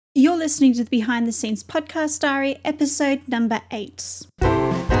listening to the Behind the Scenes Podcast Diary, episode number 8.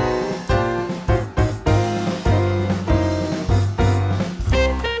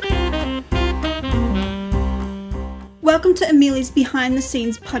 Welcome to Amelia's Behind the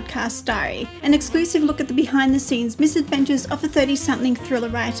Scenes Podcast Diary, an exclusive look at the behind the scenes misadventures of a 30-something thriller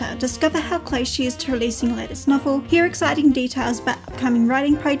writer. Discover how close she is to releasing her latest novel, hear exciting details about upcoming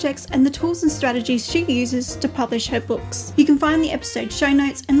writing projects, and the tools and strategies she uses to publish her books. You can find the episode show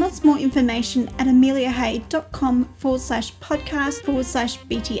notes and lots more information at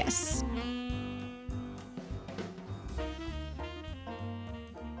ameliahay.com/podcast/BTS.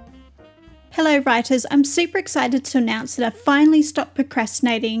 Hello writers, I'm super excited to announce that I've finally stopped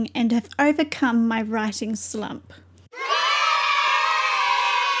procrastinating and have overcome my writing slump.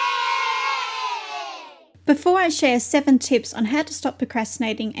 Before I share 7 tips on how to stop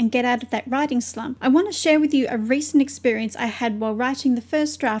procrastinating and get out of that writing slump, I want to share with you a recent experience I had while writing the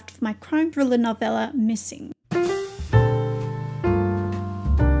first draft of my crime thriller novella, Missing.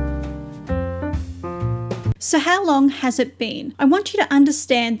 So how long has it been? I want you to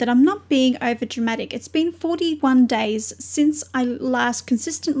understand that I'm not being over dramatic. It's been 41 days since I last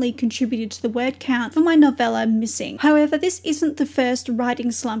consistently contributed to the word count for my novella Missing. However, this isn't the first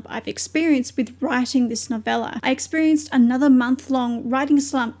writing slump I've experienced with writing this novella. I experienced another month-long writing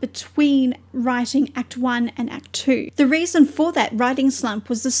slump between writing Act 1 and Act 2. The reason for that writing slump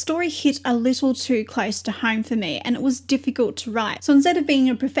was the story hit a little too close to home for me and it was difficult to write. So instead of being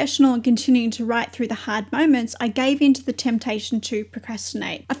a professional and continuing to write through the hard moments, I gave in to the temptation to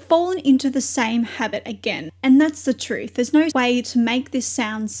procrastinate. I've fallen into the same habit again, and that's the truth. There's no way to make this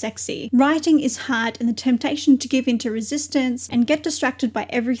sound sexy. Writing is hard and the temptation to give in to resistance and get distracted by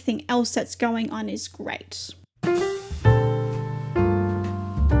everything else that's going on is great.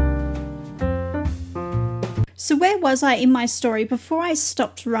 So where was I in my story before I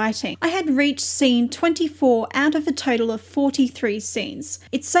stopped writing? I had reached scene 24 out of a total of 43 scenes.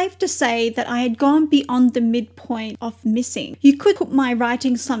 It's safe to say that I had gone beyond the midpoint of Missing. You could put my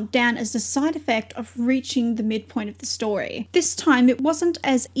writing slump down as a side effect of reaching the midpoint of the story. This time it wasn't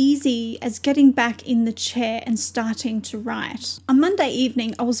as easy as getting back in the chair and starting to write. On Monday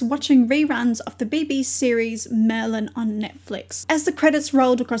evening, I was watching reruns of the BBC series Merlin on Netflix. As the credits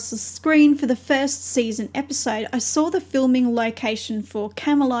rolled across the screen for the first season episode, I saw the filming location for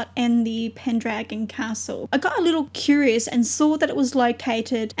Camelot and the Pendragon Castle. I got a little curious and saw that it was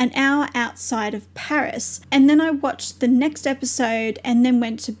located an hour outside of Paris, and then I watched the next episode and then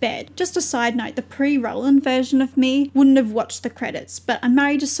went to bed. Just a side note, the pre-Roland version of me wouldn't have watched the credits, but I'm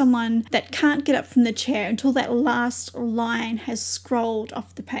married to someone that can't get up from the chair until that last line has scrolled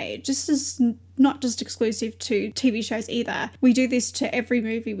off the page. This is not just exclusive to TV shows either. We do this to every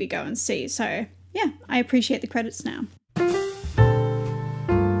movie we go and see, so yeah, I appreciate the credits now.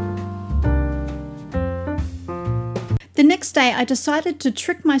 The next day, I decided to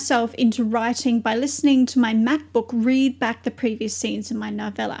trick myself into writing by listening to my MacBook read back the previous scenes in my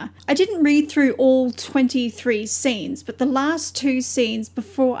novella. I didn't read through all 23 scenes, but the last 2 scenes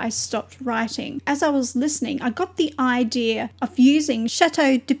before I stopped writing. As I was listening, I got the idea of using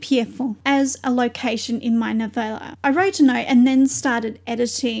Chateau de Pierrefonds as a location in my novella. I wrote a note and then started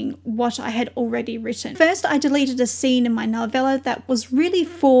editing what I had already written. First, I deleted a scene in my novella that was really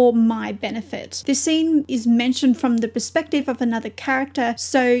for my benefit. This scene is mentioned from the perspective of another character,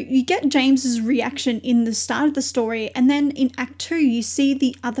 so you get James's reaction in the start of the story, and then in Act 2 you see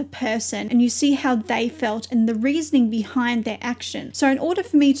the other person and you see how they felt and the reasoning behind their action. So in order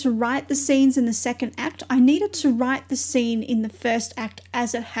for me to write the scenes in the second act, I needed to write the scene in the first act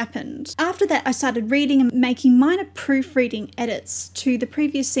as it happened. After that, I started reading and making minor proofreading edits to the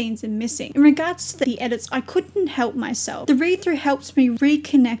previous scenes in Missing. In regards to the edits, I couldn't help myself. The read-through helped me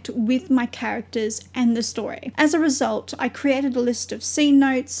reconnect with my characters and the story. As a result, I created a list of scene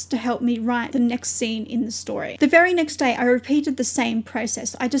notes to help me write the next scene in the story. The very next day, I repeated the same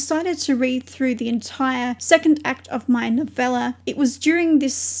process. I decided to read through the entire second act of my novella. It was during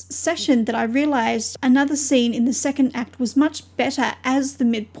this session that I realized another scene in the second act was much better as the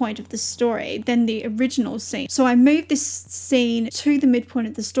midpoint of the story than the original scene. So I moved this scene to the midpoint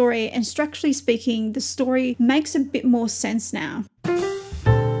of the story, and structurally speaking, the story makes a bit more sense now.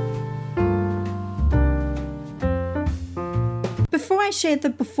 Before I share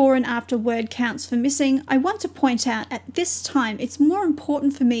the before and after word counts for missing, I want to point out at this time it's more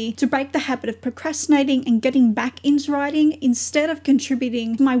important for me to break the habit of procrastinating and getting back into writing instead of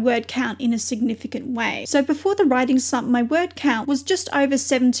contributing to my word count in a significant way. So before the writing slump, my word count was just over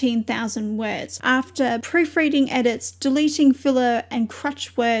 17,000 words. After proofreading edits, deleting filler and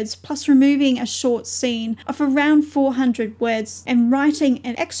crutch words, plus removing a short scene of around 400 words and writing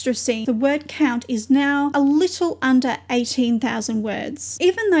an extra scene, the word count is now a little under 18,000 words.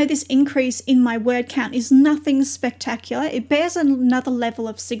 Even though this increase in my word count is nothing spectacular, it bears another level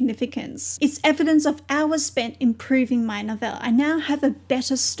of significance. It's evidence of hours spent improving my novella. I now have a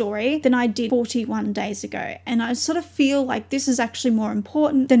better story than I did 41 days ago, and I sort of feel like this is actually more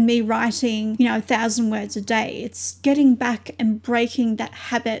important than me writing, 1,000 words a day. It's getting back and breaking that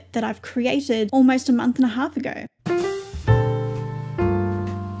habit that I've created almost a month and a half ago.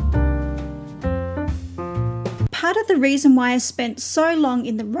 Part of the reason why I spent so long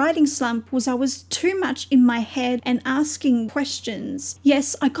in the writing slump was I was too much in my head and asking questions.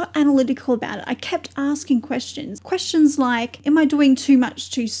 Yes, I got analytical about it. I kept asking questions. Questions like, am I doing too much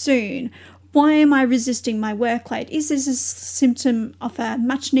too soon? Why am I resisting my workload? Is this a symptom of a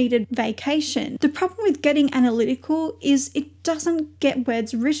much needed vacation? The problem with getting analytical is it doesn't get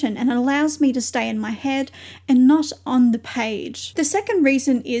words written and it allows me to stay in my head and not on the page. The second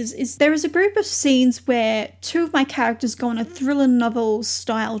reason is there is a group of scenes where two of my characters go on a thriller novel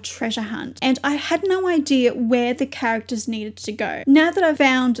style treasure hunt, and I had no idea where the characters needed to go. Now that I've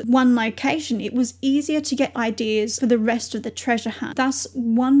found one location, it was easier to get ideas for the rest of the treasure hunt. Thus,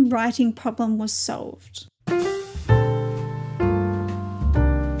 one writing problem was solved.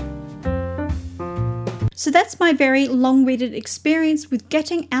 So that's my very long-winded experience with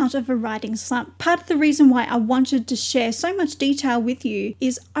getting out of a writing slump. Part of the reason why I wanted to share so much detail with you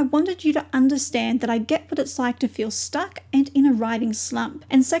is I wanted you to understand that I get what it's like to feel stuck and in a writing slump.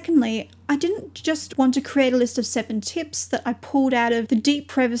 And secondly, I didn't just want to create a list of 7 tips that I pulled out of the deep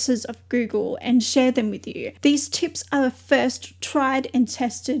crevices of Google and share them with you. These tips are first tried and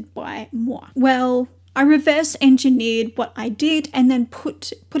tested by moi. Well, I reverse engineered what I did and then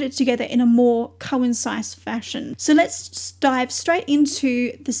put it together in a more concise fashion. So let's dive straight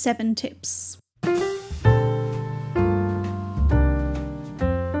into the 7 tips.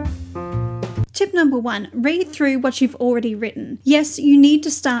 Tip number 1, read through what you've already written. Yes, you need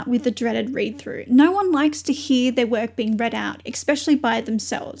to start with the dreaded read through. No one likes to hear their work being read out, especially by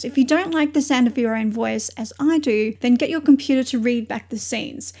themselves. If you don't like the sound of your own voice, as I do, then get your computer to read back the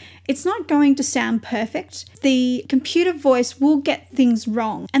scenes. It's not going to sound perfect. The computer voice will get things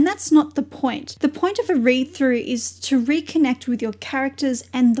wrong, and that's not the point. The point of a read through is to reconnect with your characters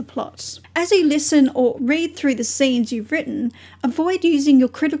and the plot. As you listen or read through the scenes you've written, avoid using your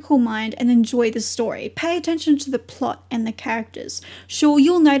critical mind and enjoy the story. Pay attention to the plot and the characters. Sure,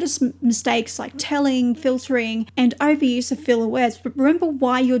 you'll notice mistakes like telling, filtering, and overuse of filler words, but remember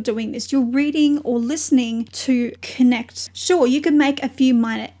why you're doing this. You're reading or listening to connect. Sure, you can make a few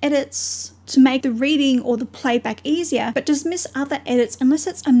minor edits to make the reading or the playback easier, but dismiss other edits unless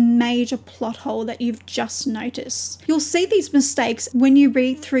it's a major plot hole that you've just noticed. You'll see these mistakes when you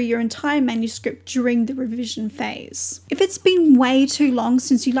read through your entire manuscript during the revision phase. If it's been way too long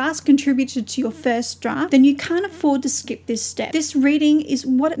since you last contributed to your first draft, then you can't afford to skip this step. This reading is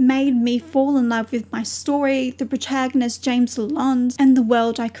what made me fall in love with my story, the protagonist James Lalonde, and the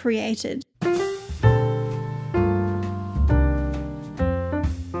world I created.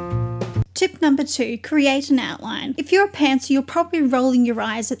 Tip number 2, create an outline. If you're a pantser, you're probably rolling your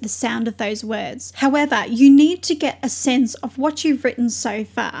eyes at the sound of those words. However, you need to get a sense of what you've written so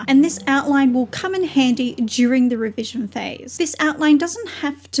far, and this outline will come in handy during the revision phase. This outline doesn't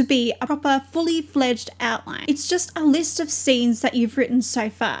have to be a proper, fully fledged outline. It's just a list of scenes that you've written so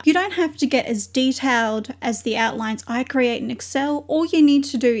far. You don't have to get as detailed as the outlines I create in Excel. All you need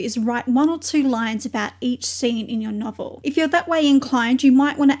to do is write 1 or 2 lines about each scene in your novel. If you're that way inclined, you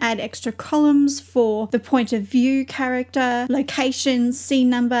might want to add extra columns for the point of view character, location, scene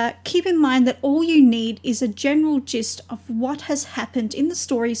number. Keep in mind that all you need is a general gist of what has happened in the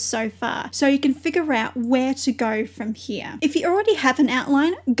story so far, so you can figure out where to go from here. If you already have an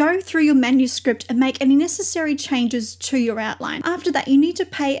outline, go through your manuscript and make any necessary changes to your outline. After that, you need to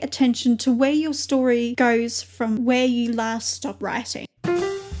pay attention to where your story goes from where you last stopped writing.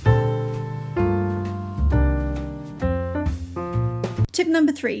 Tip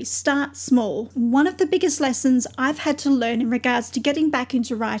number 3, start small. One of the biggest lessons I've had to learn in regards to getting back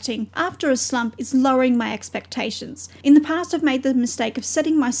into writing after a slump is lowering my expectations. In the past, I've made the mistake of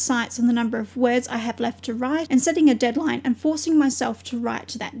setting my sights on the number of words I have left to write and setting a deadline and forcing myself to write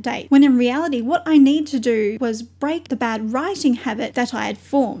to that date, when in reality, what I need to do was break the bad writing habit that I had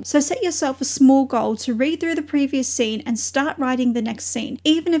formed. So set yourself a small goal to read through the previous scene and start writing the next scene,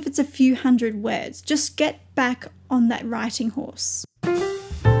 even if it's a few hundred words. Just get back on that writing horse.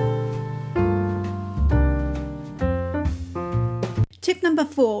 Tip number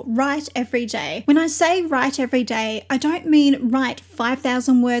 4, write every day. When I say write every day, I don't mean write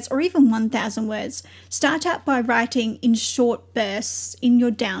 5,000 words or even 1,000 words. Start out by writing in short bursts in your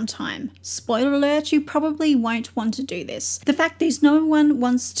downtime. Spoiler alert, you probably won't want to do this. The fact is, no one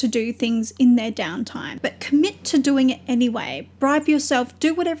wants to do things in their downtime, but commit to doing it anyway. Bribe yourself,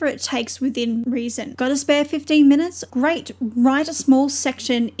 do whatever it takes within reason. Got a spare 15 minutes? Great, write a small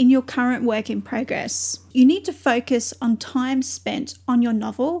section in your current work in progress. You need to focus on time spent on your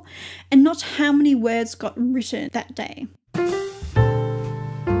novel and not how many words got written that day.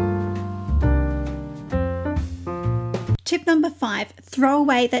 Tip number 5, throw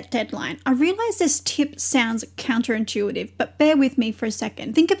away that deadline. I realize this tip sounds counterintuitive, but bear with me for a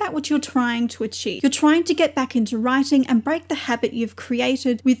second. Think about what you're trying to achieve. You're trying to get back into writing and break the habit you've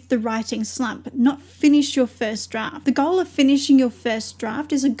created with the writing slump, not finish your first draft. The goal of finishing your first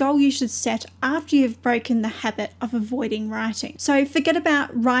draft is a goal you should set after you've broken the habit of avoiding writing. So forget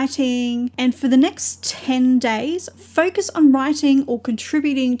about writing, and for the next 10 days, focus on writing or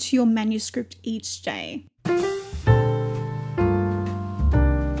contributing to your manuscript each day.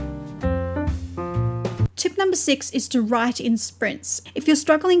 Tip number 6 is to write in sprints. If you're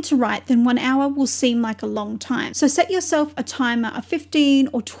struggling to write, then 1 hour will seem like a long time. So set yourself a timer of 15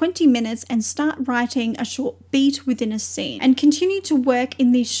 or 20 minutes and start writing a short beat within a scene and continue to work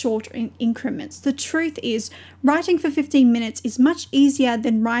in these short increments. The truth is, writing for 15 minutes is much easier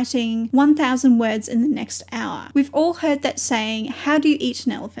than writing 1,000 words in the next hour. We've all heard that saying, how do you eat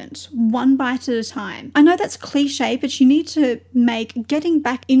an elephant? One bite at a time. I know that's cliche, but you need to make getting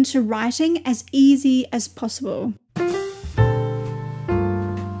back into writing as easy as possible.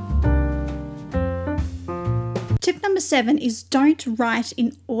 Tip number 7 is don't write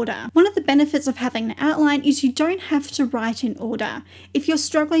in order. One of the benefits of having an outline is you don't have to write in order. If you're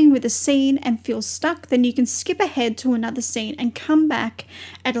struggling with a scene and feel stuck, then you can skip ahead to another scene and come back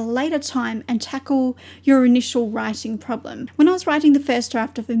at a later time and tackle your initial writing problem. When I was writing the first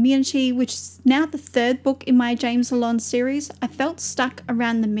draft of Amelia, which is now the 3rd book in my James Lalonde series, I felt stuck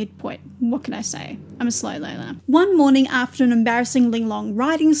around the midpoint. What can I say? I'm a slow learner. One morning after an embarrassingly long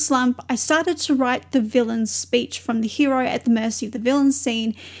writing slump, I started to write the villain's speech from the hero at the mercy of the villain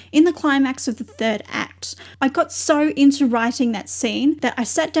scene in the climax of the 3rd act. I got so into writing that scene that I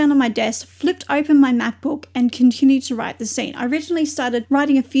sat down on my desk, flipped open my MacBook and continued to write the scene. I originally started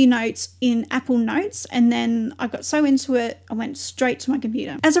writing a few notes in Apple Notes, and then I got so into it, I went straight to my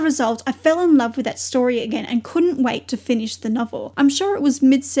computer. As a result, I fell in love with that story again and couldn't wait to finish the novel. I'm sure it was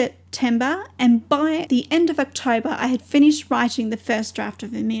mid-September, and by the end of October, I had finished writing the first draft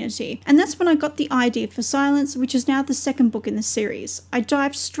of Amelia. And that's when I got the idea for Silence, which is now the 2nd book in the series. I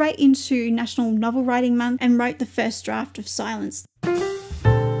dived straight into National Novel Writing Month and wrote the first draft of Silence.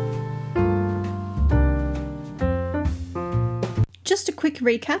 Just a quick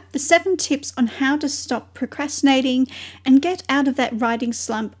recap, the 7 tips on how to stop procrastinating and get out of that writing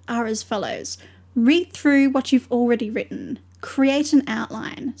slump are as follows. Read through what you've already written. Create an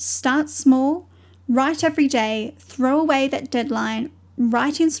outline. Start small. Write every day. Throw away that deadline.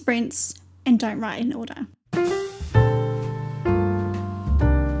 Write in sprints. And don't write in order.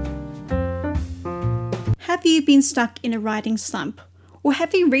 Have you been stuck in a writing slump? Or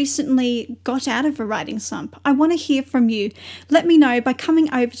have you recently got out of a writing slump? I want to hear from you. Let me know by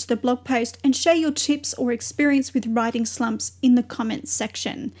coming over to the blog post and share your tips or experience with writing slumps in the comments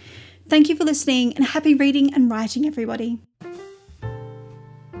section. Thank you for listening, and happy reading and writing, everybody.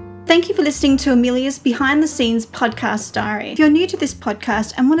 Thank you for listening to Amelia's Behind the Scenes podcast diary. If you're new to this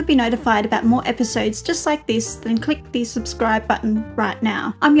podcast and want to be notified about more episodes just like this, then click the subscribe button right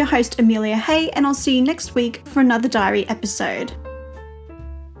now. I'm your host, Amelia Hay, and I'll see you next week for another diary episode.